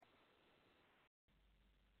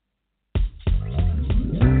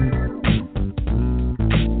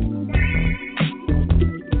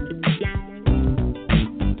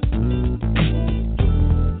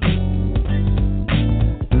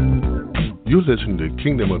You're listening to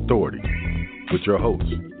Kingdom Authority with your host,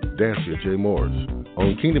 Dansiea J. Morris,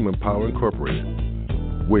 on Kingdom Empower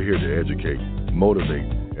Incorporated. We're here to educate, motivate,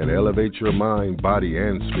 and elevate your mind, body,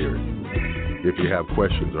 and spirit. If you have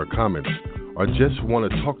questions or comments or just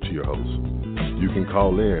want to talk to your host, you can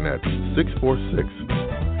call in at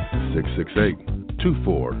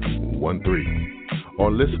 646-668-2413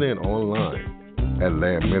 or listen in online at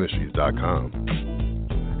landministries.com.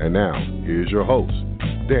 And now, here's your host,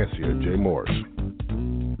 Dansiea J. Morris.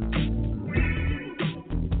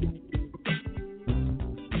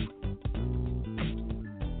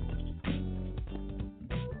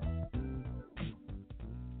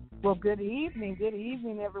 Well, good evening,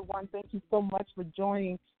 everyone. Thank you so much for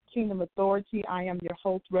joining Kingdom Authority. I am your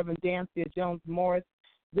host, Reverend Dansiea Jones Morris.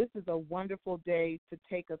 This is a wonderful day to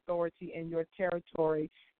take authority in your territory,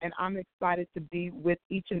 and I'm excited to be with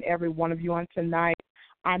each and every one of you on tonight.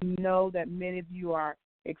 I know that many of you are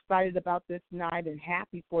excited about this night and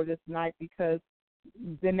happy for this night because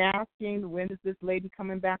you've been asking, when is this lady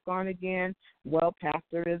coming back on again? Well,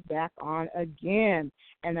 Pastor is back on again.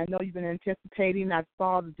 And I know you've been anticipating. I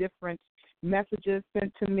saw the different messages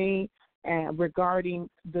sent to me regarding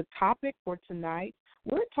the topic for tonight.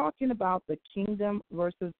 We're talking about the kingdom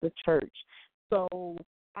versus the church. So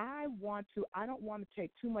I don't want to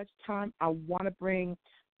take too much time. I want to bring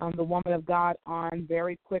the woman of God on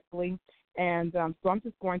very quickly. And so I'm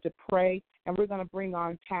just going to pray, and we're going to bring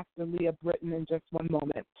on Pastor Leah Britton in just one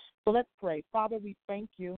moment. So let's pray. Father, we thank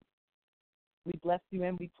you. We bless you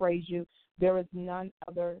and we praise you. There's no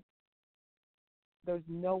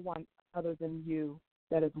one other than you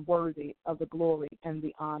that is worthy of the glory and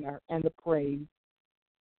the honor and the praise.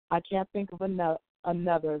 I can't think of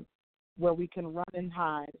another where we can run and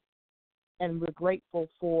hide, and we're grateful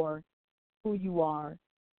for who you are.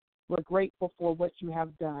 We're grateful for what you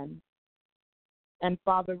have done. And,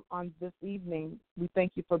 Father, on this evening, we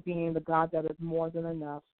thank you for being the God that is more than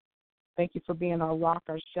enough. Thank you for being our rock,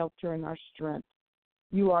 our shelter, and our strength.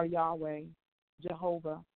 You are Yahweh,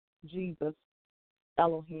 Jehovah, Jesus,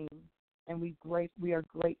 Elohim, and we are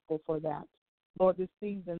grateful for that. Lord, this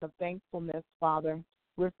season of thankfulness, Father,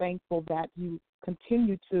 we're thankful that you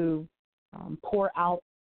continue to pour out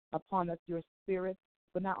upon us your spirit.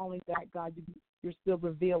 But not only that, God, you're still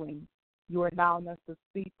revealing. You are allowing us to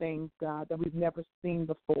see things, God, that we've never seen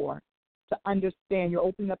before, to understand. You're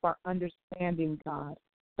opening up our understanding, God.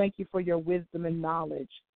 Thank you for your wisdom and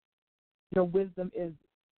knowledge. Your wisdom is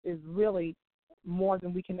really more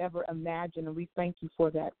than we can ever imagine, and we thank you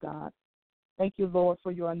for that, God. Thank you, Lord,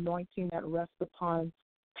 for your anointing that rests upon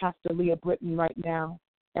Pastor Leah Britton right now.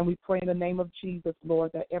 And we pray in the name of Jesus,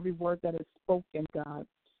 Lord, that every word that is spoken, God,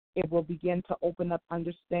 it will begin to open up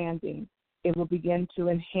understanding. It will begin to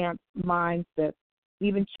enhance mindsets,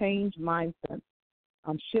 even change mindsets,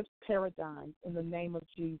 shift paradigms in the name of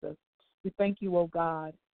Jesus. We thank you, oh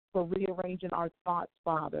God, for rearranging our thoughts,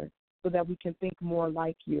 Father, so that we can think more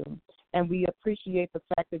like you. And we appreciate the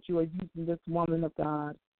fact that you are using this woman of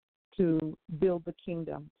God to build the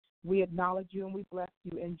kingdom. We acknowledge you and we bless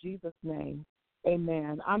you in Jesus' name.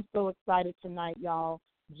 Amen. I'm so excited tonight, y'all.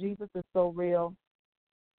 Jesus is so real.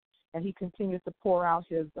 And he continues to pour out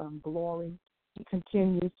his glory. He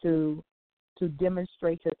continues to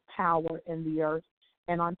demonstrate his power in the earth.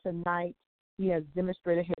 And on tonight, he has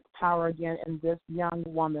demonstrated his power again in this young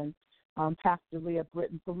woman, Pastor Leah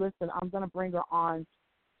Britton. So listen, I'm going to bring her on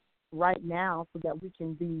right now so that we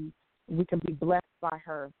can be blessed by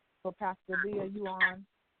her. So Pastor Leah, you on?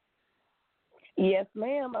 Yes,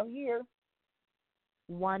 ma'am. I'm here.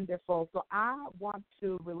 Wonderful. So I want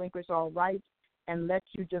to relinquish all rights and let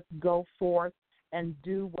you just go forth and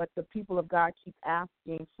do what the people of God keep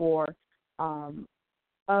asking for of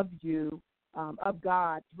you, of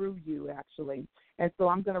God through you, actually. And so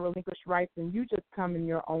I'm going to relinquish rights, and you just come in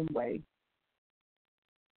your own way.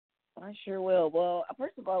 I sure will. Well,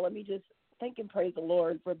 first of all, let me just thank and praise the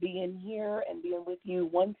Lord for being here and being with you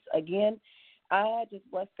once again. I just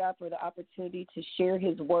bless God for the opportunity to share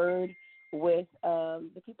his word with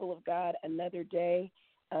the people of God another day.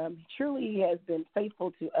 Truly, he has been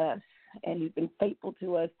faithful to us, and he's been faithful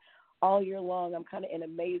to us all year long. I'm kind of in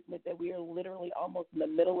amazement that we are literally almost in the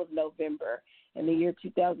middle of November, and the year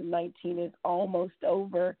 2019 is almost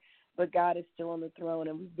over, but God is still on the throne,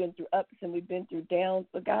 and we've been through ups and we've been through downs,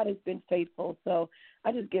 but God has been faithful. So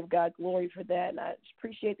I just give God glory for that, and I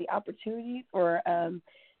appreciate the opportunity for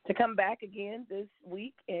to come back again this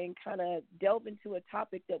week and kind of delve into a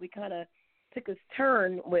topic that we kind of took a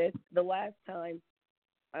turn with the last time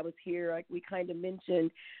I was here. Like we kind of mentioned,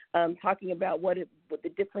 talking about what the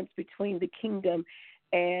difference between the kingdom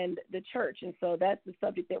and the church. And so that's the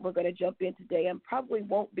subject that we're going to jump in today. I probably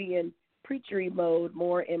won't be in preachery mode,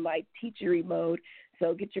 more in my teachery mode.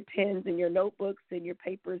 So get your pens and your notebooks and your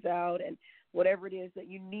papers out and whatever it is that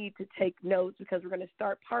you need to take notes, because we're going to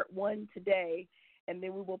start part 1 today, and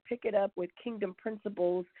then we will pick it up with kingdom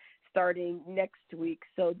principles starting next week.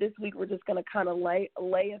 So this week we're just going to kind of lay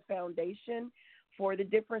a foundation for the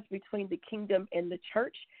difference between the kingdom and the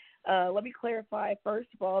church. Let me clarify, first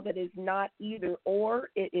of all, that it's not either or,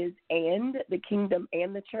 it is and, the kingdom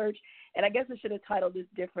and the church. And I guess I should have titled this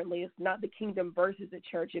differently. It's not the kingdom versus the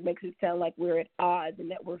church. It makes it sound like we're at odds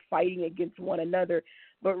and that we're fighting against one another.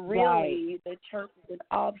 But really, the church is an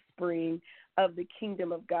offspring of the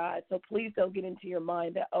kingdom of God. So please don't get into your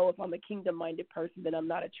mind that, if I'm a kingdom-minded person, then I'm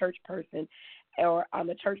not a church person, or I'm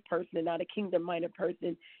a church person and not a kingdom-minded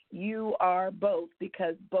person. You are both,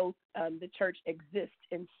 because both the church exists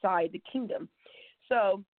inside the kingdom.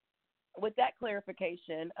 So with that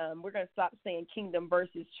clarification, we're going to stop saying kingdom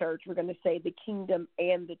versus church. We're going to say the kingdom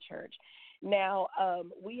and the church. Now,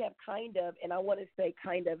 we have and I want to say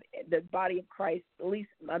the body of Christ, at least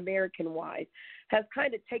American-wise, has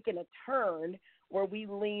kind of taken a turn where we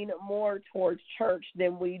lean more towards church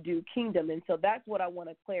than we do kingdom. And so that's what I want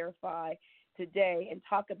to clarify today and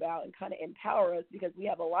talk about and kind of empower us, because we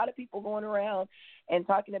have a lot of people going around and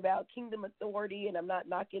talking about kingdom authority, and I'm not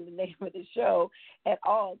knocking the name of the show at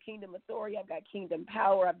all. Kingdom authority, I've got kingdom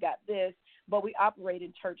power, I've got this, but we operate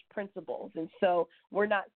in church principles. And so we're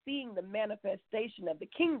not seeing the manifestation of the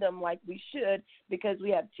kingdom like we should, because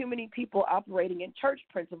we have too many people operating in church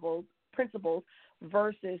principles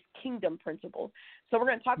versus kingdom principles. So we're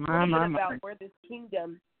going to talk a little bit about where this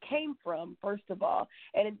kingdom came from, first of all.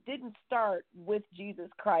 And it didn't start with Jesus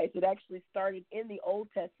Christ. It actually started in the Old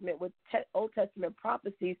Testament with Old Testament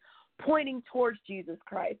prophecies pointing towards Jesus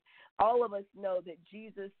Christ. All of us know that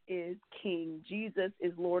Jesus is King. Jesus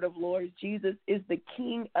is Lord of Lords. Jesus is the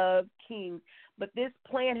King of Kings. But this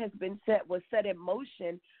plan was set in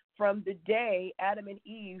motion from the day Adam and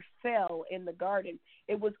Eve fell in the garden.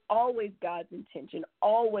 It was always God's intention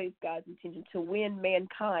to win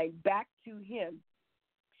mankind back to him,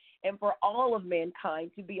 and for all of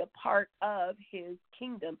mankind to be a part of his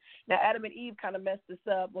kingdom. Now, Adam and Eve kind of messed this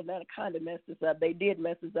up. Well, not kind of messed this up. They did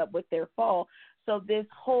mess this up with their fall. So this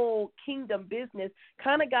whole kingdom business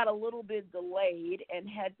kind of got a little bit delayed and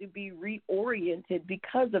had to be reoriented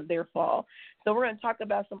because of their fall. So we're going to talk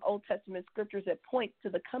about some Old Testament scriptures that point to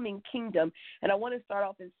the coming kingdom. And I want to start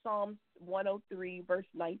off in Psalms 103, verse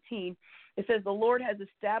 19. It says, "The Lord has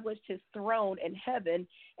established his throne in heaven,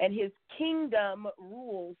 and his kingdom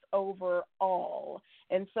rules over all."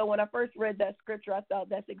 And so when I first read that scripture, I thought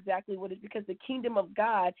that's exactly what it is, because the kingdom of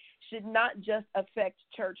God should not just affect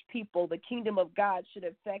church people. The kingdom of God should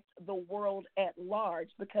affect the world at large,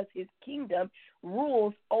 because his kingdom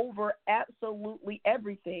rules over absolutely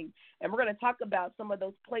everything. And we're going to talk about some of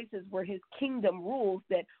those places where his kingdom rules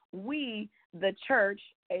that we, the church,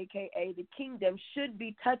 a.k.a. the kingdom, should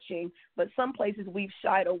be touching, but some places we've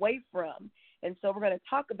shied away from. And so we're going to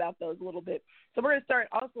talk about those a little bit. So we're going to start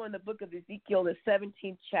also in the book of Ezekiel, the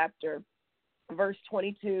 17th chapter, verse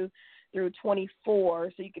 22 through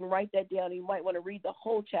 24. So you can write that down. You might want to read the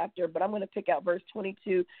whole chapter, but I'm going to pick out verse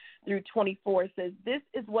 22 through 24. It says, "This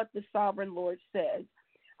is what the sovereign Lord says.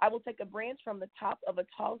 I will take a branch from the top of a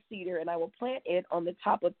tall cedar, and I will plant it on the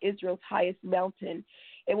top of Israel's highest mountain.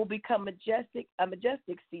 It will become a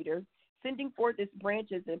majestic cedar, sending forth its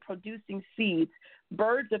branches and producing seeds.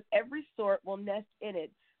 Birds of every sort will nest in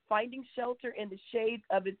it, finding shelter in the shade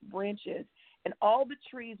of its branches. And all the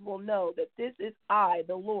trees will know that this is I,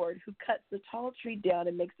 the Lord, who cuts the tall tree down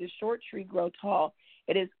and makes the short tree grow tall.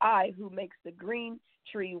 It is I who makes the green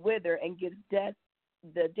tree wither and gives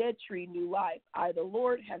the dead tree new life. I, the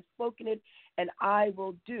Lord, have spoken it, and I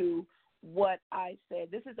will do what I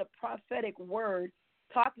said." This is a prophetic word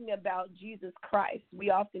talking about Jesus Christ. We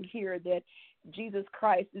often hear that Jesus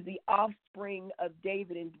Christ is the offspring of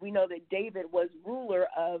David, and we know that David was ruler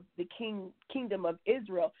of the kingdom of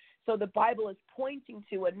Israel. So the Bible is pointing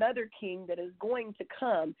to another king that is going to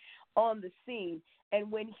come on the scene.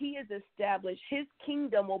 And when he is established, his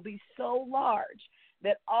kingdom will be so large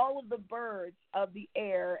that all of the birds of the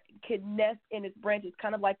air can nest in its branches,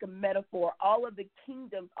 kind of like a metaphor. All of the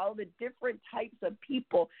kingdoms, all the different types of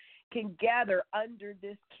people can gather under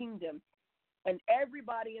this kingdom. And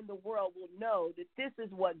everybody in the world will know that this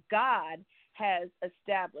is what God has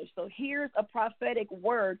established. So here's a prophetic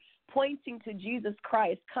word pointing to Jesus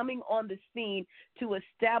Christ coming on the scene to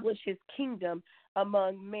establish his kingdom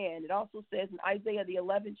among men. It also says in Isaiah, the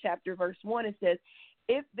 11th chapter, verse 1, it says,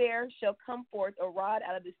 If there shall come forth a rod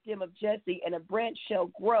out of the stem of Jesse, and a branch shall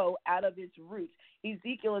grow out of its roots.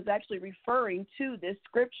 Ezekiel is actually referring to this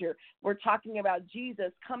scripture. We're talking about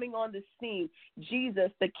Jesus coming on the scene,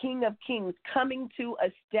 Jesus, the King of Kings, coming to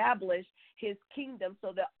establish his kingdom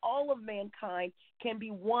so that all of mankind can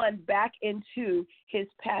be won back into his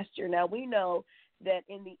pasture. Now, we know that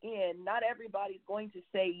in the end, not everybody's going to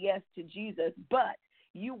say yes to Jesus, but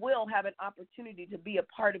you will have an opportunity to be a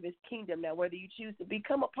part of his kingdom. Now, whether you choose to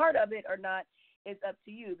become a part of it or not, it's up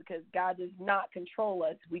to you, because God does not control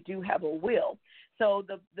us. We do have a will. So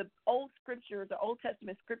the Old Scriptures, the Old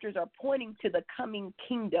Testament Scriptures are pointing to the coming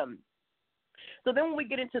kingdom. So then when we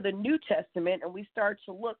get into the New Testament and we start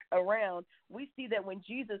to look around, we see that when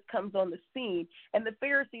Jesus comes on the scene and the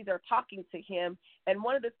Pharisees are talking to him, and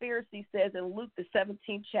one of the Pharisees says in Luke, the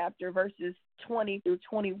 17th chapter, verses 20 through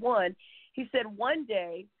 21, he said, one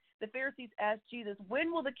day the Pharisees asked Jesus,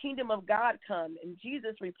 when will the kingdom of God come? And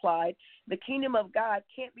Jesus replied, the kingdom of God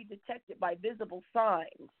can't be detected by visible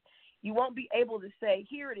signs. You won't be able to say,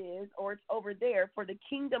 here it is, or it's over there, for the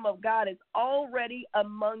kingdom of God is already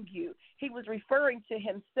among you. He was referring to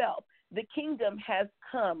himself. The kingdom has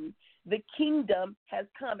come. The kingdom has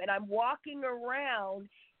come. And I'm walking around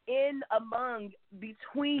in among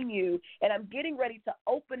between you, and I'm getting ready to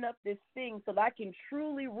open up this thing so that I can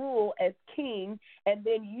truly rule as king, and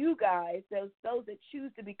then you guys, those that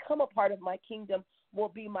choose to become a part of my kingdom, will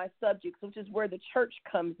be my subjects, which is where the church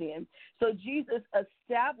comes in. So Jesus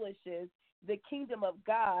establishes the kingdom of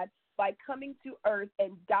God by coming to earth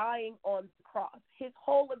and dying on the cross. His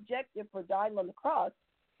whole objective for dying on the cross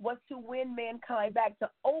was to win mankind back, to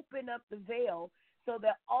open up the veil so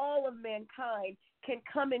that all of mankind can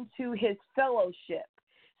come into his fellowship.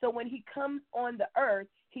 So when he comes on the earth,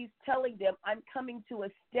 he's telling them, I'm coming to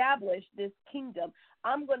establish this kingdom.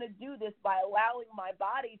 I'm going to do this by allowing my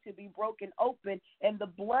body to be broken open and the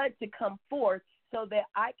blood to come forth so that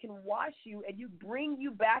I can wash you and bring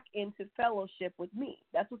you back into fellowship with me.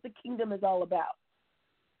 That's what the kingdom is all about.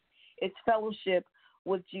 It's fellowship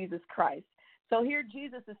with Jesus Christ. So here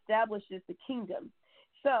Jesus establishes the kingdom.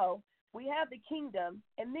 So we have the kingdom,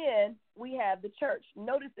 and then we have the church.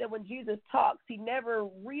 Notice that when Jesus talks, he never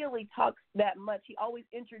really talks that much. He always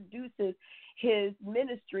introduces his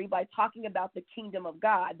ministry by talking about the kingdom of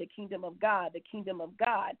God, the kingdom of God, the kingdom of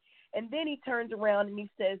God. And then he turns around and he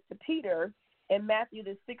says to Peter in Matthew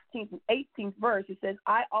the 16th and 18th verse, he says,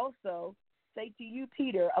 I also say to you,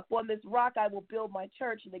 Peter, upon this rock I will build my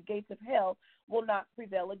church, and the gates of hell will not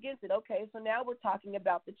prevail against it. Okay, so now we're talking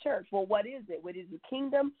about the church. Well, what is it? What is the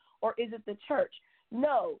kingdom, or is it the church?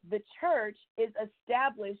 No, the church is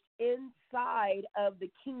established inside of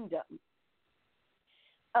the kingdom.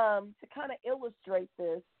 To kind of illustrate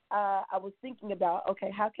this, I was thinking about,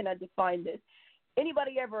 okay, how can I define this?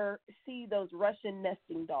 Anybody ever see those Russian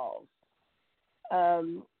nesting dolls?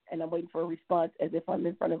 And I'm waiting for a response as if I'm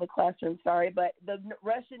in front of a classroom, sorry, but the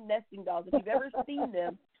Russian nesting dolls, if you've ever seen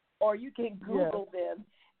them, or you can Google them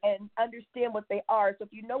and understand what they are. So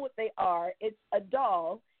if you know what they are, it's a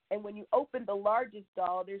doll, and when you open the largest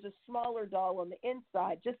doll, there's a smaller doll on the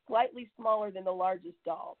inside, just slightly smaller than the largest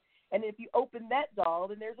doll. And if you open that doll,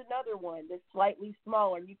 then there's another one that's slightly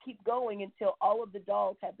smaller, and you keep going until all of the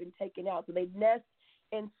dolls have been taken out. So they nest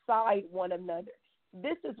inside one another.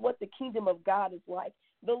 This is what the kingdom of God is like.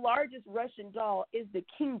 The largest Russian doll is the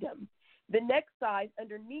kingdom. The next size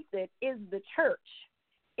underneath it is the church.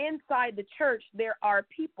 Inside the church, there are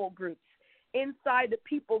people groups. Inside the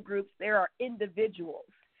people groups, there are individuals.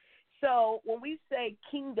 So when we say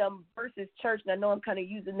kingdom versus church, and I know I'm kind of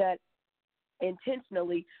using that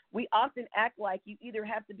intentionally, we often act like you either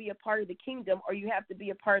have to be a part of the kingdom or you have to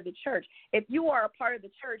be a part of the church. If you are a part of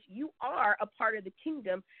the church, you are a part of the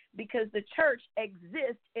kingdom, because the church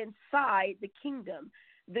exists inside the kingdom.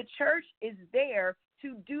 The church is there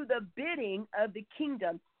to do the bidding of the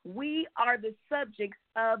kingdom. We are the subjects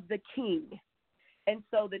of the king. And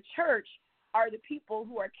so the church are the people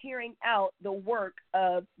who are carrying out the work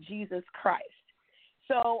of Jesus Christ.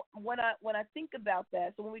 So when I think about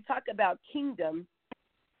that, so when we talk about kingdom,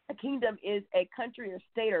 a kingdom is a country or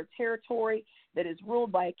state or territory that is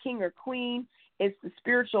ruled by a king or queen. It's the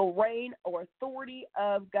spiritual reign or authority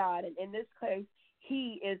of God. And in this case,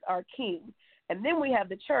 he is our king. And then we have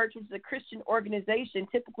the church, which is a Christian organization,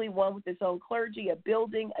 typically one with its own clergy, a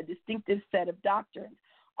building, a distinctive set of doctrines.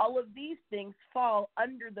 All of these things fall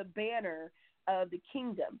under the banner of the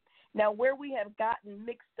kingdom. Now, where we have gotten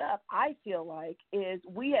mixed up, I feel like, is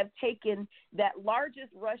we have taken that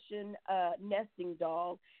largest Russian nesting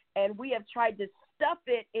doll and we have tried to stuff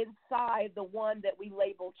it inside the one that we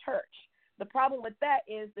label church. The problem with that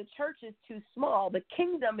is the church is too small. The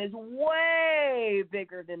kingdom is way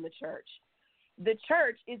bigger than the church. The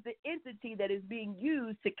church is the entity that is being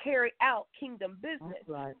used to carry out kingdom business.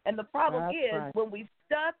 Right. And the problem That's is right. when we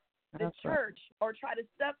stuff the That's church or try to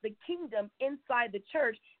stuff the kingdom inside the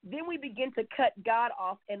church, then we begin to cut God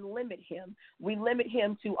off and limit him. We limit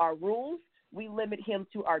him to our rules. We limit him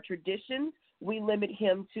to our traditions. We limit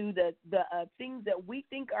him to the things that we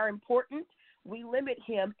think are important. We limit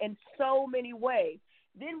him in so many ways.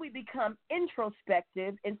 Then we become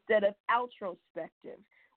introspective instead of outrospective.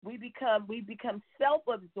 We become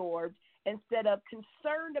self-absorbed instead of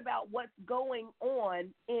concerned about what's going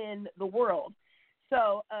on in the world.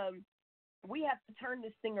 So we have to turn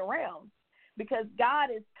this thing around because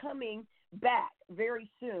God is coming back very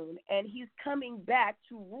soon, and he's coming back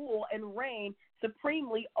to rule and reign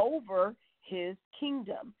supremely over his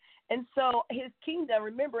kingdom. And so his kingdom,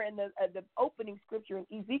 remember in the opening scripture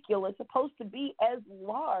in Ezekiel, is supposed to be as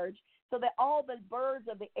large so that all the birds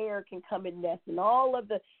of the air can come and nest, and all of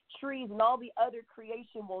the trees and all the other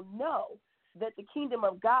creation will know that the kingdom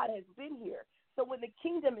of God has been here. So when the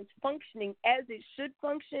kingdom is functioning as it should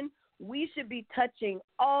function, we should be touching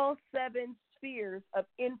all 7 spheres of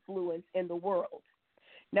influence in the world.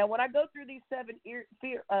 Now, when I go through these 7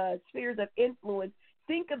 spheres of influence,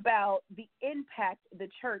 think about the impact the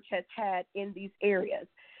church has had in these areas.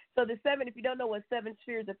 So the 7, if you don't know what 7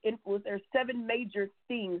 spheres of influence, there are 7 major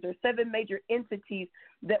things or 7 major entities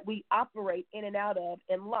that we operate in and out of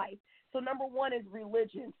in life. So number 1 is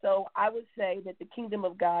religion. So I would say that the kingdom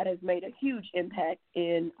of God has made a huge impact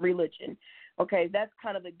in religion. Okay, that's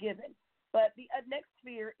kind of a given. But the next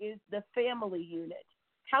sphere is the family unit.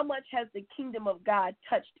 How much has the kingdom of God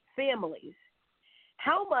touched families?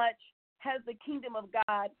 How much has the kingdom of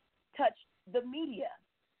God touched the media?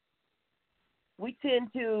 We tend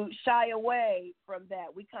to shy away from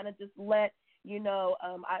that. We kind of just let,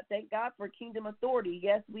 I thank God for kingdom authority.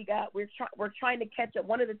 Yes, we're trying to catch up.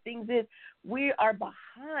 One of the things is we are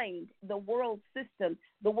behind the world system.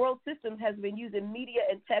 The world system has been using media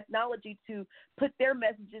and technology to put their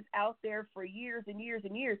messages out there for years and years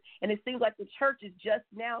and years, and it seems like the church is just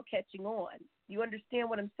now catching on. You understand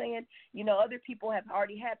what I'm saying? Other people have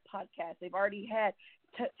already had podcasts. They've already had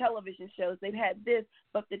television shows. They've had this,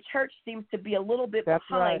 but the church seems to be a little bit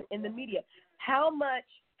behind in the media. How much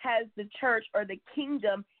has the church or the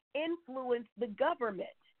kingdom influenced the government?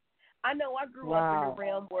 I know I grew up in a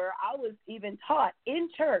realm where I was even taught in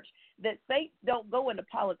church that saints don't go into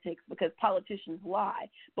politics because politicians lie.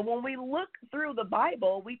 But when we look through the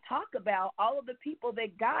Bible, we talk about all of the people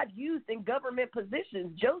that God used in government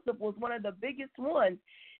positions. Joseph was one of the biggest ones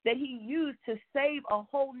that he used to save a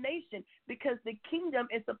whole nation because the kingdom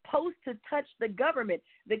is supposed to touch the government.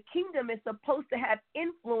 The kingdom is supposed to have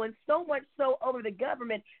influence so much so over the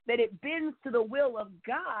government that it bends to the will of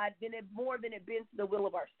God more than it bends to the will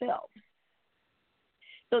of ourselves.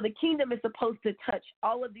 So the kingdom is supposed to touch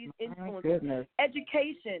all of these influences.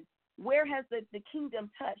 Education, where has the kingdom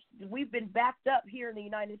touched? We've been backed up here in the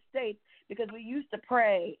United States because we used to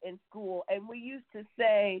pray in school and we used to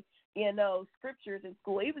say, scriptures in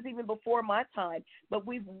school. It was even before my time. But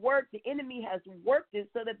the enemy has worked it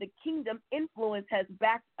so that the kingdom influence has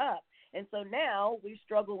backed up. And so now we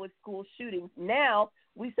struggle with school shootings. Now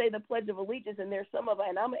we say the Pledge of Allegiance, and there's some of us,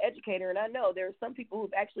 and I'm an educator, and I know there are some people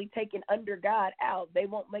who've actually taken under God out. They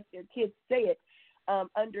won't make their kids say it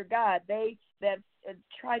under God. They have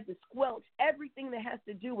tried to squelch everything that has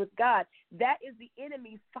to do with God. That is the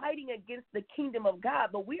enemy fighting against the kingdom of God.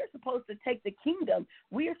 But we are supposed to take the kingdom.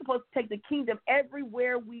 We are supposed to take the kingdom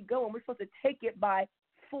everywhere we go, and we're supposed to take it by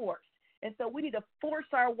force. And so we need to force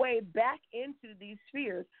our way back into these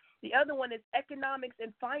spheres. The other one is economics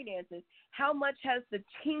and finances. How much has the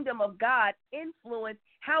kingdom of God influenced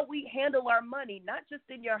how we handle our money, not just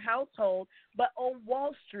in your household, but on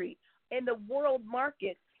Wall Street, in the world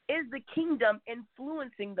market? Is the kingdom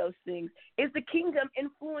influencing those things? Is the kingdom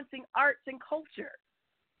influencing arts and culture?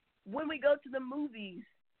 When we go to the movies,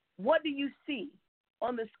 what do you see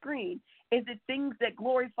on the screen? Is it things that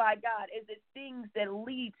glorify God? Is it things that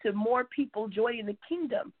lead to more people joining the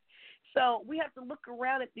kingdom? So we have to look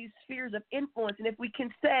around at these spheres of influence, and if we can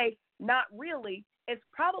say not really, it's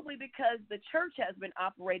probably because the church has been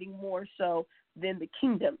operating more so than the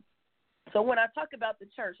kingdom. So when I talk about the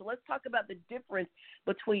church, let's talk about the difference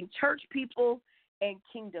between church people and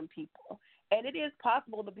kingdom people. And it is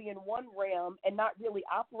possible to be in one realm and not really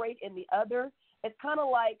operate in the other. It's kind of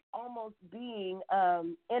like almost being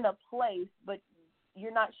in a place, but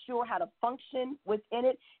you're not sure how to function within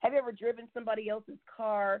it. Have you ever driven somebody else's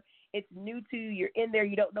car? It's new to you. You're in there.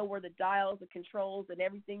 You don't know where the dials, the controls, and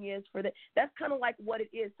everything is for that. That's kind of like what it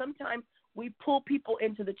is. Sometimes we pull people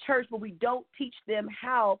into the church, but we don't teach them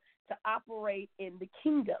how to operate in the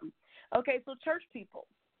kingdom. Okay, so church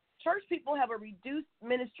people have a reduced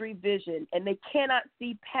ministry vision, and they cannot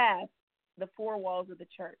see past the four walls of the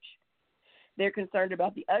church. They're concerned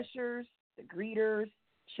about the ushers, the greeters,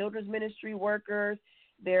 children's ministry workers.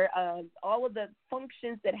 They're all of the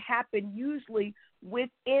functions that happen usually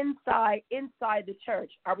inside the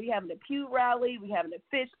church. Are we having a pew rally? Are we having a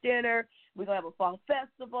fish dinner? We're going to have a fall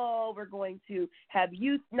festival. We're going to have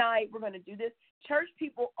youth night. We're going to do this. Church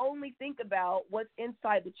people only think about what's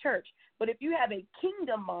inside the church. But if you have a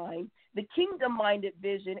kingdom mind, the kingdom-minded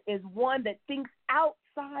vision is one that thinks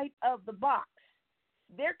outside of the box.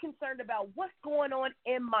 They're concerned about what's going on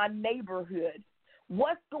in my neighborhood,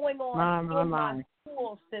 what's going on in my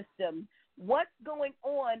school system, what's going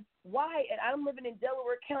on, why. And I'm living in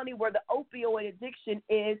Delaware County where the opioid addiction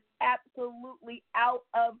is absolutely out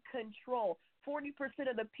of control. 40%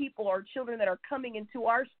 of the people or children that are coming into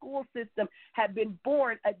our school system have been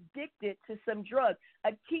born addicted to some drug.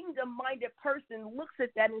 A kingdom-minded person looks at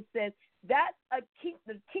that and says,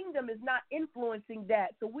 the kingdom is not influencing that.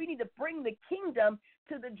 So we need to bring the kingdom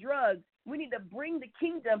to the drugs. We need to bring the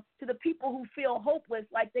kingdom to the people who feel hopeless,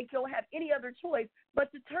 like they don't have any other choice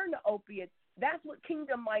but to turn to opiates. That's what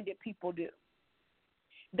kingdom-minded people do.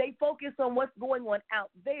 They focus on what's going on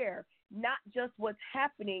out there, not just what's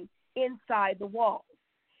happening inside the walls.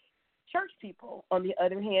 Church people, on the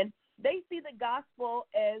other hand, they see the gospel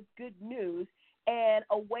as good news and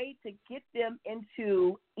a way to get them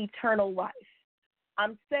into eternal life.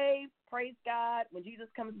 I'm saved, praise God. When Jesus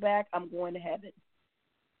comes back, I'm going to heaven.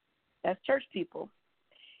 That's church people.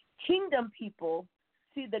 Kingdom people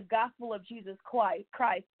see the gospel of Jesus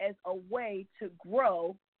Christ as a way to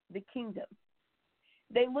grow the kingdom.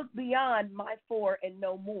 They look beyond my four and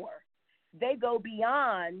no more. They go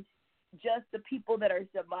beyond just the people that are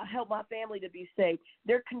help my family to be saved.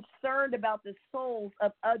 They're concerned about the souls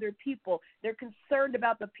of other people. They're concerned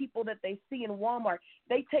about the people that they see in Walmart.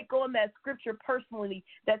 They take on that scripture personally,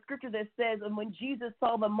 that scripture that says, and when Jesus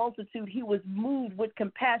saw the multitude, he was moved with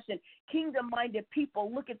compassion. Kingdom-minded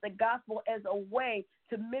people look at the gospel as a way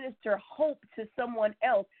to minister hope to someone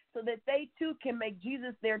else so that they too can make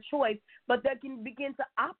Jesus their choice, but they can begin to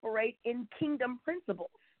operate in kingdom principles.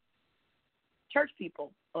 Church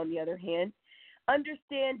people, on the other hand,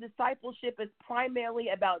 understand discipleship is primarily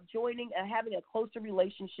about joining and having a closer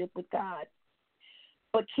relationship with God.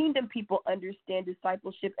 But kingdom people understand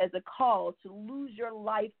discipleship as a call to lose your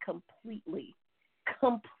life completely,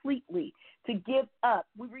 to give up.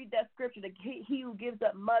 We read that scripture that he who gives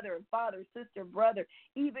up mother and father, sister, brother,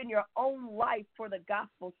 even your own life for the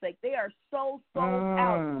gospel's sake. They are so sold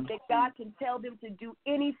out that God can tell them to do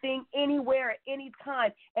anything, anywhere, at any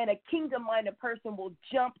time, and a kingdom-minded person will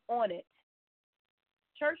jump on it.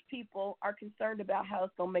 Church people are concerned about how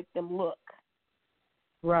it's going to make them look,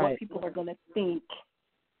 right? What people are going to think.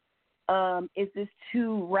 Is this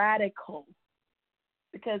too radical?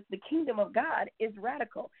 Because the kingdom of God is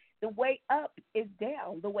radical. The way up is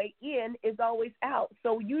down. The way in is always out.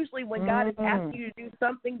 So usually when God is asking you to do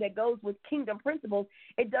something that goes with kingdom principles,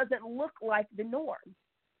 it doesn't look like the norm.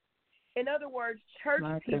 In other words, church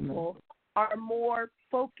people are more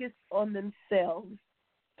focused on themselves.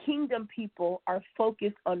 Kingdom people are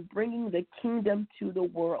focused on bringing the kingdom to the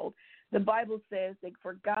world. The Bible says that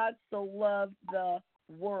for God so loved the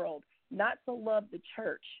world, not so loved the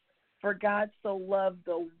church. For God so loved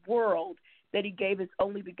the world that he gave his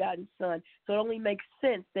only begotten son. So it only makes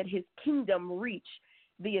sense that his kingdom reach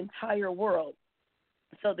the entire world.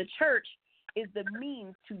 So the church is the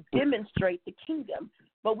means to demonstrate the kingdom.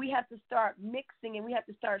 But we have to start mixing and we have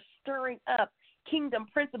to start stirring up kingdom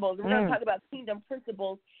principles. And we're going to talk about kingdom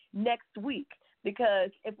principles next week, because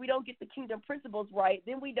if we don't get the kingdom principles right,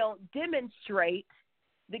 then we don't demonstrate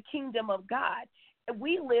the kingdom of God.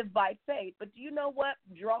 We live by faith, but do you know what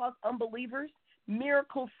draws unbelievers?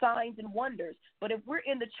 Miracles, signs, and wonders. But if we're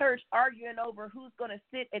in the church arguing over who's going to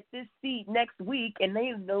sit at this seat next week and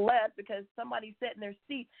they left because somebody sat in their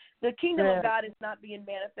seat, the kingdom of God is not being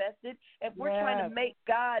manifested. If we're trying to make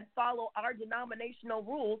God follow our denominational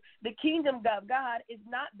rules, the kingdom of God is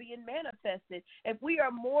not being manifested. If we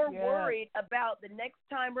are more worried about the next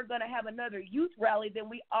time we're going to have another youth rally than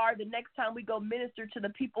we are the next time we go minister to the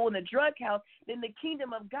people in the drug house, then the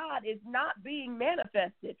kingdom of God is not being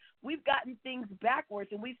manifested. We've gotten things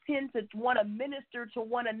backwards, and we tend to want to minister to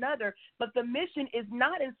one another, but the mission is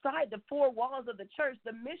not inside the four walls of the church.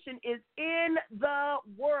 The mission is in the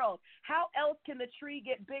world. How else can the tree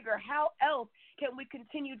get bigger? How else can we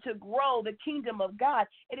continue to grow the kingdom of God?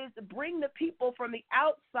 It is to bring the people from the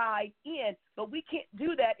outside in, but we can't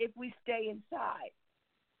do that if we stay inside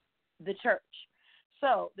the church.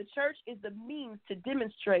 So the church is the means to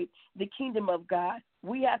demonstrate the kingdom of God.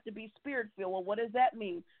 We have to be spirit-filled. Well, what does that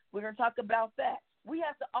mean? We're going to talk about that. We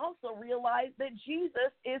have to also realize that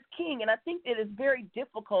Jesus is king, and I think it is very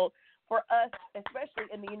difficult for us,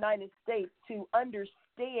 especially in the United States, to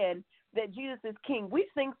understand that Jesus is king. We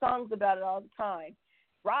sing songs about it all the time.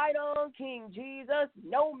 Ride on, King Jesus.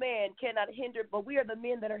 No man cannot hinder, but we are the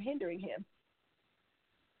men that are hindering him.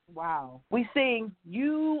 Wow. We sing,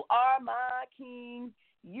 you are my king,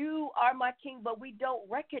 you are my king, but we don't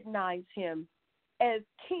recognize him as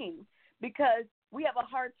king because we have a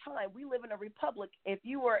hard time. We live in a republic. If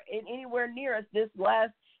you were anywhere near us this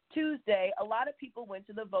last Tuesday, a lot of people went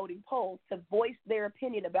to the voting polls to voice their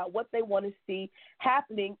opinion about what they want to see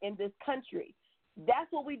happening in this country.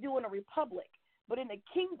 That's what we do in a republic. But in a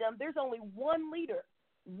kingdom, there's only one leader,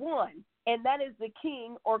 one, and that is the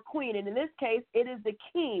king or queen. And in this case, it is the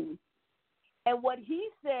king. And what he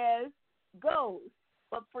says goes.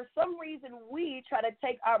 But for some reason, we try to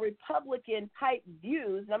take our Republican-type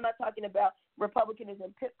views, and I'm not talking about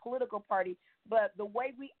Republicanism, political party, but the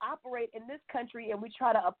way we operate in this country, and we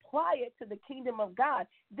try to apply it to the kingdom of God.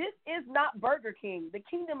 This is not Burger King. The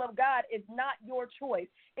kingdom of God is not your choice.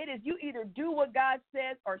 It is you either do what God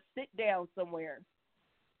says or sit down somewhere.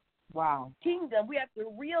 Wow. Kingdom, we have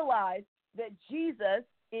to realize that Jesus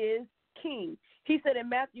is king. He said in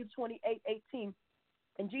Matthew 28:18,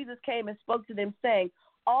 and Jesus came and spoke to them, saying,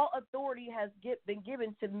 all authority has been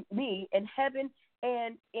given to me in heaven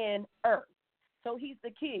and in earth. So he's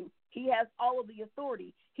the king. He has all of the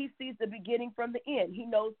authority. He sees the beginning from the end. He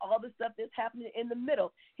knows all the stuff that's happening in the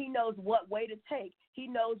middle. He knows what way to take. He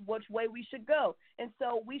knows which way we should go. And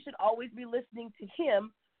so we should always be listening to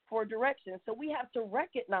him for direction. So we have to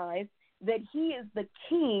recognize that he is the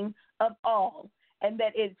king of all, and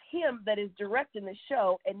that it's him that is directing the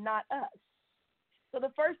show and not us. So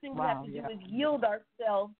the first thing we have to do is yield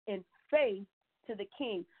ourselves in faith to the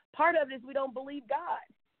king. Part of it is we don't believe God.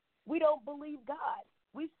 We don't believe God.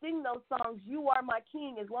 We sing those songs, you are my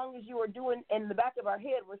king, as long as you are doing, in the back of our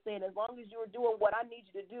head we're saying, as long as you are doing what I need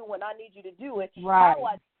you to do when I need you to do it, right. How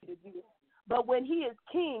I need you to do it. But when he is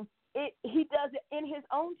king, he does it in his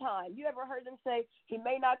own time. You ever heard them say, he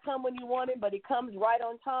may not come when you want him, but he comes right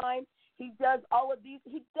on time? He does all of these.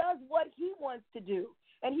 He does what he wants to do.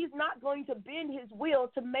 And he's not going to bend his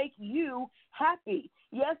will to make you happy.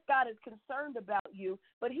 Yes, God is concerned about you,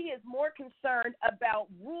 but he is more concerned about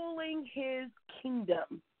ruling his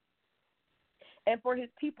kingdom and for his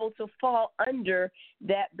people to fall under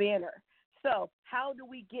that banner. So how do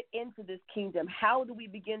we get into this kingdom? How do we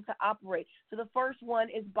begin to operate? So the first one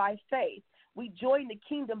is by faith. We join the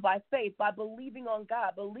kingdom by faith, by believing on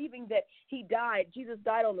God, believing that he died, Jesus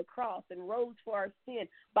died on the cross and rose for our sin.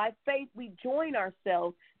 By faith, we join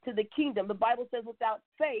ourselves to the kingdom. The Bible says without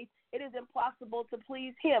faith, it is impossible to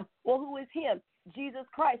please him. Well, who is him? Jesus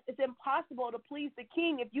Christ. It's impossible to please the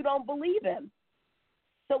king if you don't believe him.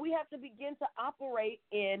 So we have to begin to operate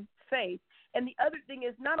in faith. And the other thing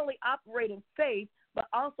is not only operate in faith, but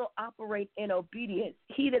also operate in obedience.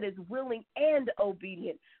 He that is willing and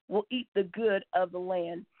obedient will eat the good of the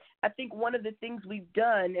land. I think one of the things we've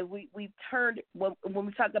done, and we've turned, when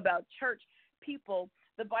we talk about church people,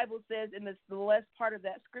 the Bible says, in the last part of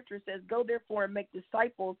that scripture says, go therefore and make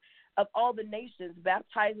disciples of all the nations,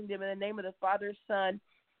 baptizing them in the name of the Father, Son,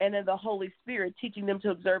 and in the Holy Spirit, teaching them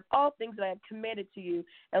to observe all things that I have commanded to you.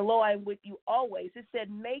 And lo, I am with you always. It said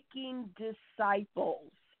making disciples.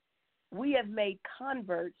 We have made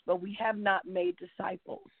converts, but we have not made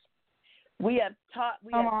disciples. We have taught,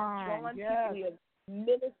 we have drawn people, we have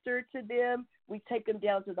ministered to them. We take them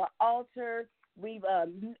down to the altar. We've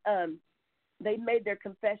they made their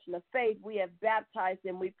confession of faith. We have baptized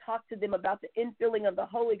them. We've talked to them about the infilling of the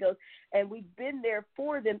Holy Ghost, and we've been there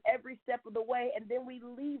for them every step of the way, and then we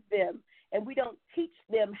leave them, and we don't teach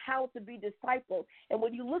them how to be disciples. And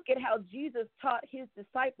when you look at how Jesus taught his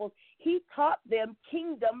disciples, he taught them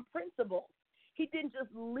kingdom principles. He didn't just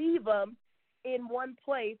leave them in one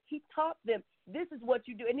place. He taught them, this is what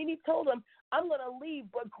you do. And then he told them, I'm going to leave,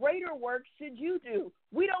 but greater works should you do.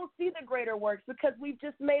 We don't see the greater works because we've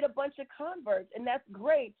just made a bunch of converts. And that's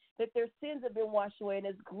great that their sins have been washed away. And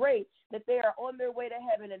it's great that they are on their way to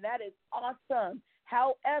heaven. And that is awesome.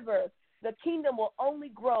 However, The kingdom will only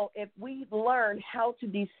grow if we learn how to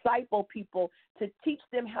disciple people, to teach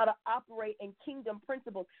them how to operate in kingdom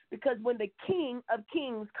principles. Because when the King of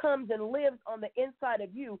Kings comes and lives on the inside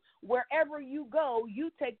of you, wherever you go,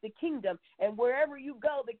 you take the kingdom. And wherever you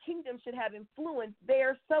go, the kingdom should have influence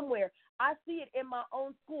there somewhere. I see it in my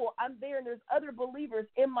own school. I'm there, and there's other believers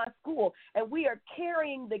in my school, and we are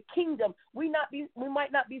carrying the kingdom. We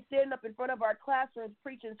might not be standing up in front of our classrooms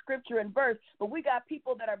preaching scripture and verse, but we got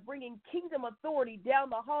people that are bringing kingdom authority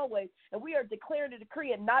down the hallways, and we are declaring to decree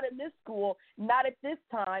it, not in this school, not at this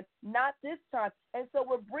time, not this time. And so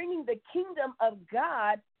we're bringing the kingdom of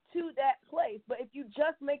God to that place. But if you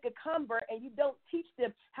just make a convert and you don't teach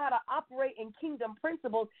them how to operate in kingdom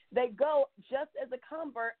principles, they go just as a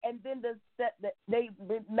convert, and then they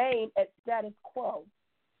remain at status quo.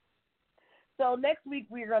 So next week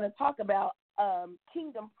we're going to talk about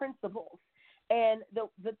kingdom principles and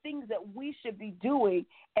the things that we should be doing,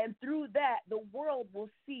 and through that the world will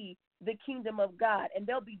see the kingdom of God, and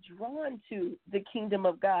they'll be drawn to the kingdom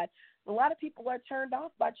of God. A lot of people are turned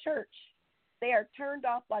off by church. They are turned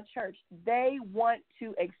off by church. They want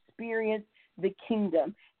to experience the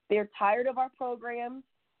kingdom. They're tired of our programs.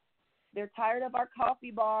 They're tired of our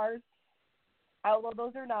coffee bars, although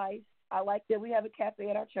those are nice. I like that we have a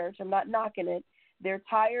cafe at our church. I'm not knocking it. They're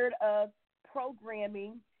tired of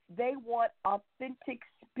programming. They want authentic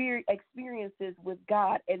experiences with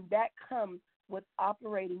God, and that comes with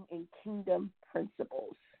operating in kingdom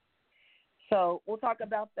principles. So we'll talk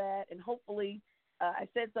about that, and hopefully I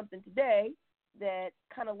said something today that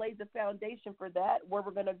kind of lays the foundation for that, where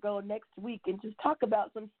we're going to go next week and just talk about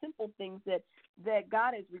some simple things that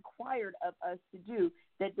God has required of us to do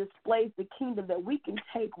that displays the kingdom that we can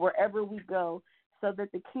take wherever we go, so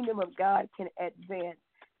that the kingdom of God can advance,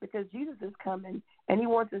 because Jesus is coming and he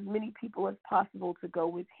wants as many people as possible to go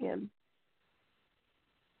with him.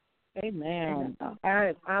 Amen.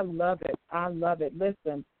 I love it. I love it.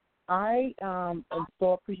 Listen, I am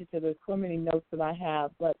so appreciative. There's so many notes that I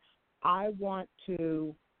have, but I want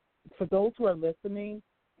to, for those who are listening,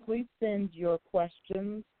 please send your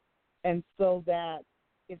questions, and so that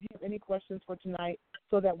if you have any questions for tonight,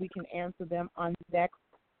 so that we can answer them on next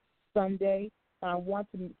Sunday. I want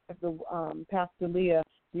to give Pastor Leah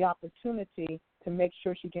the opportunity to make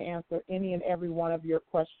sure she can answer any and every one of your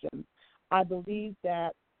questions. I believe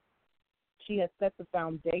that she has set the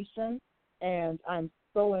foundation, and I'm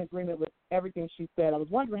so in agreement with everything she said. I was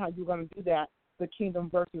wondering how you were going to do that, the kingdom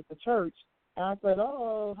versus the church. And I said,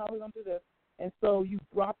 how are we going to do this? And so you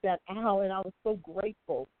brought that out, and I was so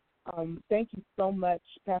grateful. Thank you so much,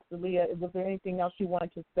 Pastor Leah. Was there anything else you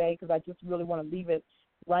wanted to say? Because I just really want to leave it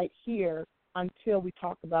right here until we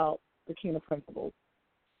talk about the kingdom principles.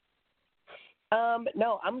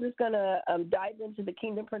 No, I'm just going to dive into the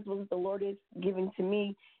kingdom principles the Lord is giving to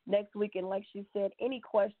me next week. And like she said, any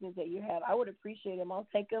questions that you have, I would appreciate them. I'll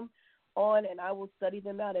take them on and I will study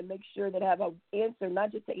them out and make sure that I have an answer,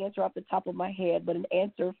 not just an answer off the top of my head, but an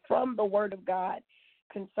answer from the Word of God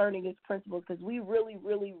concerning His principles, because we really,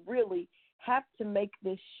 really, really have to make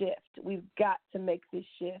this shift. We've got to make this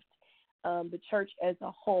shift. The church as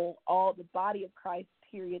a whole, all the body of Christ,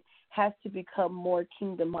 period, has to become more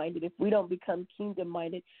kingdom-minded. If we don't become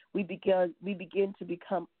kingdom-minded, we begin to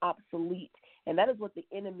become obsolete, and that is what the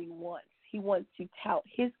enemy wants. He wants to tout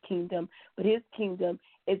his kingdom, but his kingdom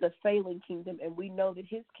is a failing kingdom, and we know that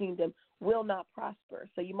his kingdom will not prosper.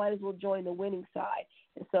 So you might as well join the winning side.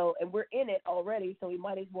 And we're in it already, so we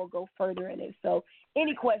might as well go further in it. So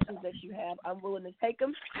any questions that you have, I'm willing to take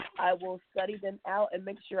them. I will study them out and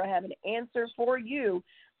make sure I have an answer for you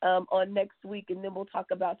on next week, and then we'll talk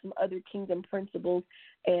about some other kingdom principles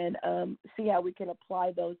and see how we can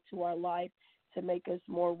apply those to our life to make us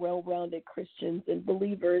more well-rounded Christians and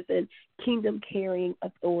believers and kingdom-carrying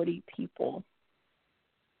authority people.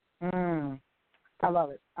 I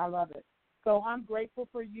love it. I love it. So I'm grateful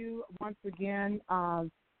for you once again.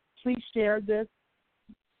 Please share this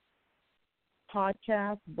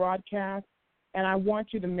broadcast, and I want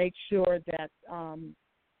you to make sure that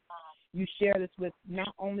you share this with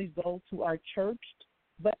not only those who are churched,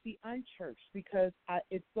 but the unchurched, because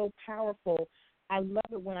it's so powerful. I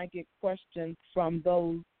love it when I get questions from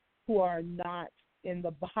those who are not in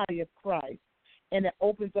the body of Christ, and it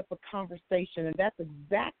opens up a conversation, and that's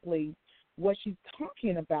exactly what she's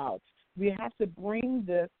talking about. We have to bring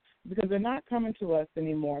this, because they're not coming to us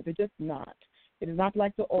anymore. They're just not. It is not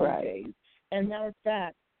like the old days. And matter of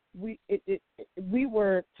fact, we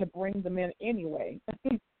were to bring them in anyway.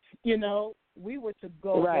 We were to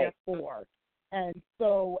go therefore. And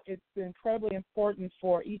so it's incredibly important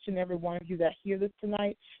for each and every one of you that hear this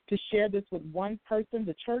tonight to share this with one person,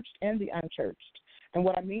 the churched and the unchurched. And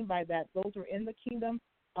what I mean by that, those who are in the kingdom,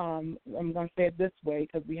 I'm going to say it this way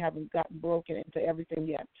because we haven't gotten broken into everything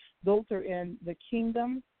yet. Those who are in the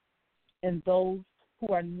kingdom and those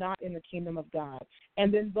who are not in the kingdom of God.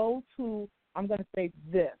 And then those who, I'm going to say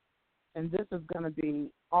this, and this is going to be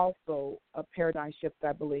also a paradigm shift,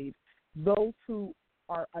 I believe. Those who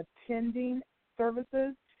are attending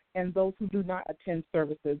services and those who do not attend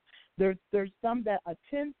services. There's some that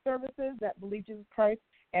attend services that believe Jesus Christ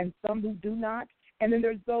and some who do not. And then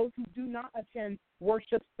there's those who do not attend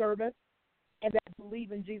worship service and that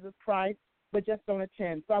believe in Jesus Christ but just don't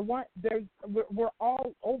attend. So we're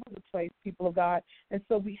all over the place, people of God, and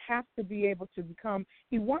so we have to be able to become,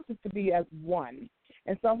 he wants us to be as one.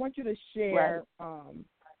 And so I want you to share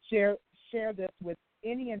share this with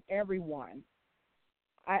any and everyone.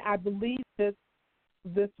 I believe this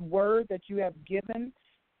word that you have given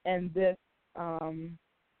and this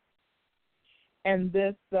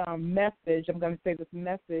message, I'm going to say this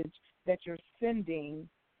message that you're sending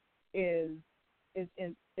is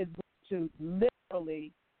to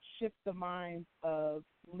literally shift the minds of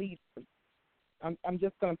leaders. I'm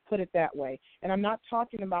just going to put it that way. And I'm not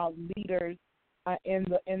talking about leaders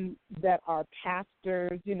that are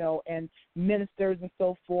pastors, and ministers and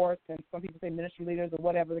so forth, and some people say ministry leaders or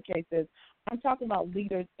whatever the case is. I'm talking about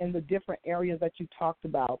leaders in the different areas that you talked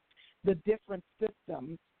about, the different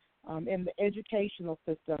systems, in the educational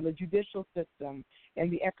system, the judicial system,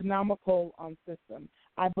 and the economical system.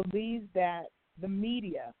 I believe that the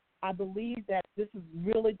media, I believe that this is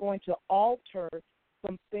really going to alter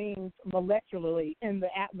some things molecularly in the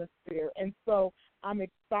atmosphere. And so I'm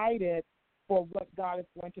excited for what God is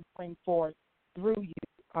going to bring forth through you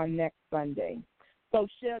on next Sunday. So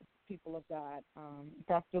share, people of God.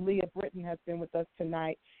 Pastor Leah Britton has been with us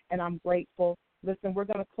tonight, and I'm grateful. Listen, we're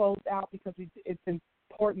going to close out because it's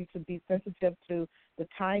important to be sensitive to the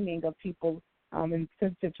timing of people and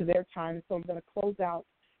sensitive to their time. So I'm going to close out.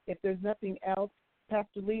 If there's nothing else,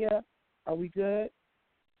 Pastor Leah, are we good?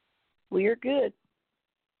 We are good.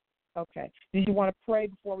 Okay. Do you want to pray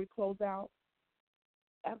before we close out?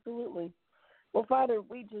 Absolutely. Well, Father,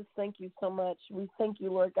 we just thank you so much. We thank you,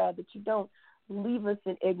 Lord God, that you don't leave us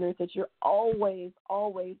in ignorance, that you're always,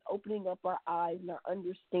 always opening up our eyes and our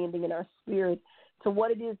understanding and our spirit to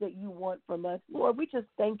what it is that you want from us. Lord, we just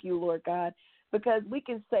thank you, Lord God, because we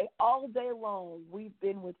can say all day long we've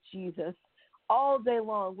been with Jesus. All day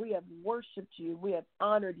long we have worshiped you. We have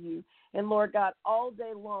honored you. And, Lord God, all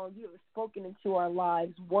day long you have spoken into our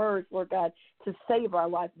lives words, Lord God, to save our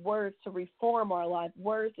life, words to reform our life,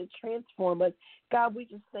 words to transform us. God, we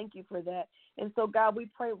just thank you for that. And so, God, we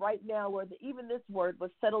pray right now, Lord, that even this word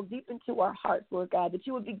would settle deep into our hearts, Lord God, that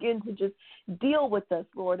you would begin to just deal with us,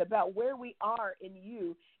 Lord, about where we are in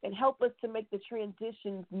you and help us to make the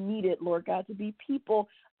transitions needed, Lord God, to be people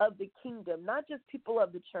of the kingdom, not just people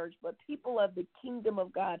of the church, but people of the kingdom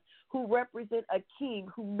of God who represent a king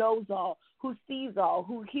who knows all, who sees all,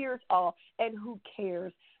 who hears all, and who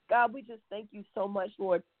cares. God, we just thank you so much,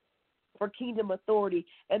 Lord, for kingdom authority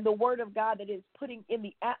and the word of God that is putting in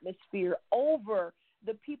the atmosphere over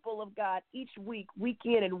the people of God each week, week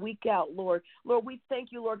in and week out, Lord. Lord, we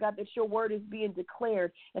thank you, Lord God, that your word is being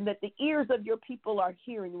declared and that the ears of your people are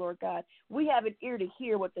hearing, Lord God. We have an ear to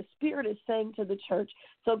hear what the Spirit is saying to the church.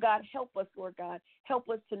 So, God, help us, Lord God. Help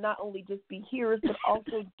us to not only just be hearers, but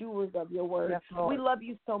also doers of your word. Yes, we love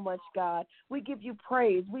you so much, God. We give you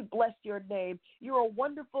praise. We bless your name. You're a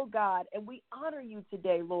wonderful God, and we honor you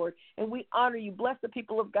today, Lord. And we honor you. Bless the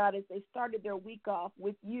people of God as they started their week off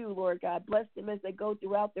with you, Lord God. Bless them as they go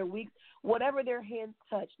throughout their weeks. Whatever their hands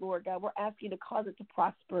touch, Lord God, we're asking to cause it to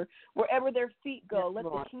prosper. Wherever their feet go, yes, let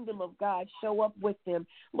Lord. the kingdom of God show up with them.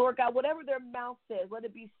 Lord God, whatever their mouth says, let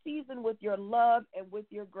it be seasoned with your love and with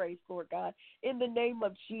your grace, Lord God. In the name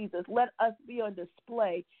of Jesus, let us be on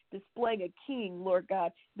display, displaying a king, Lord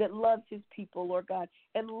God, that loves his people, Lord God,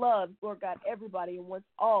 and loves, Lord God, everybody and wants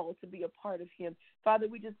all to be a part of him. Father,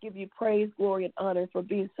 we just give you praise, glory, and honor for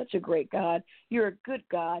being such a great God. You're a good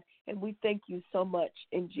God, and we thank you so much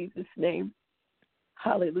in Jesus' name.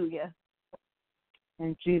 Hallelujah.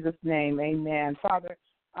 In Jesus' name, amen. Father,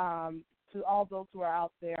 to all those who are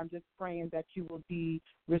out there, I'm just praying that you will be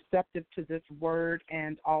receptive to this word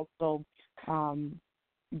and also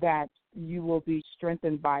that you will be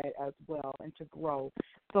strengthened by it as well and to grow.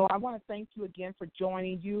 So I want to thank you again for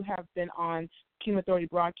joining. You have been on Kingdom Authority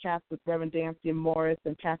Broadcast with Reverend Dansiea Morris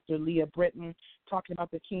and Pastor Leah Britton talking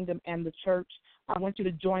about the kingdom and the church. I want you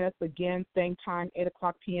to join us again, same time, 8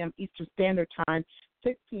 o'clock p.m. Eastern Standard Time,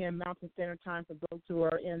 6 p.m. Mountain Standard Time for those who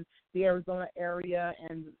are in the Arizona area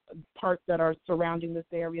and parts that are surrounding this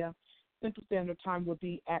area. Central Standard Time will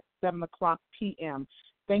be at 7 o'clock p.m.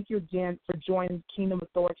 Thank you again for joining Kingdom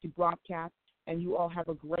Authority broadcast, and you all have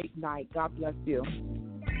a great night. God bless you.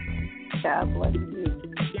 God bless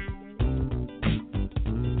you.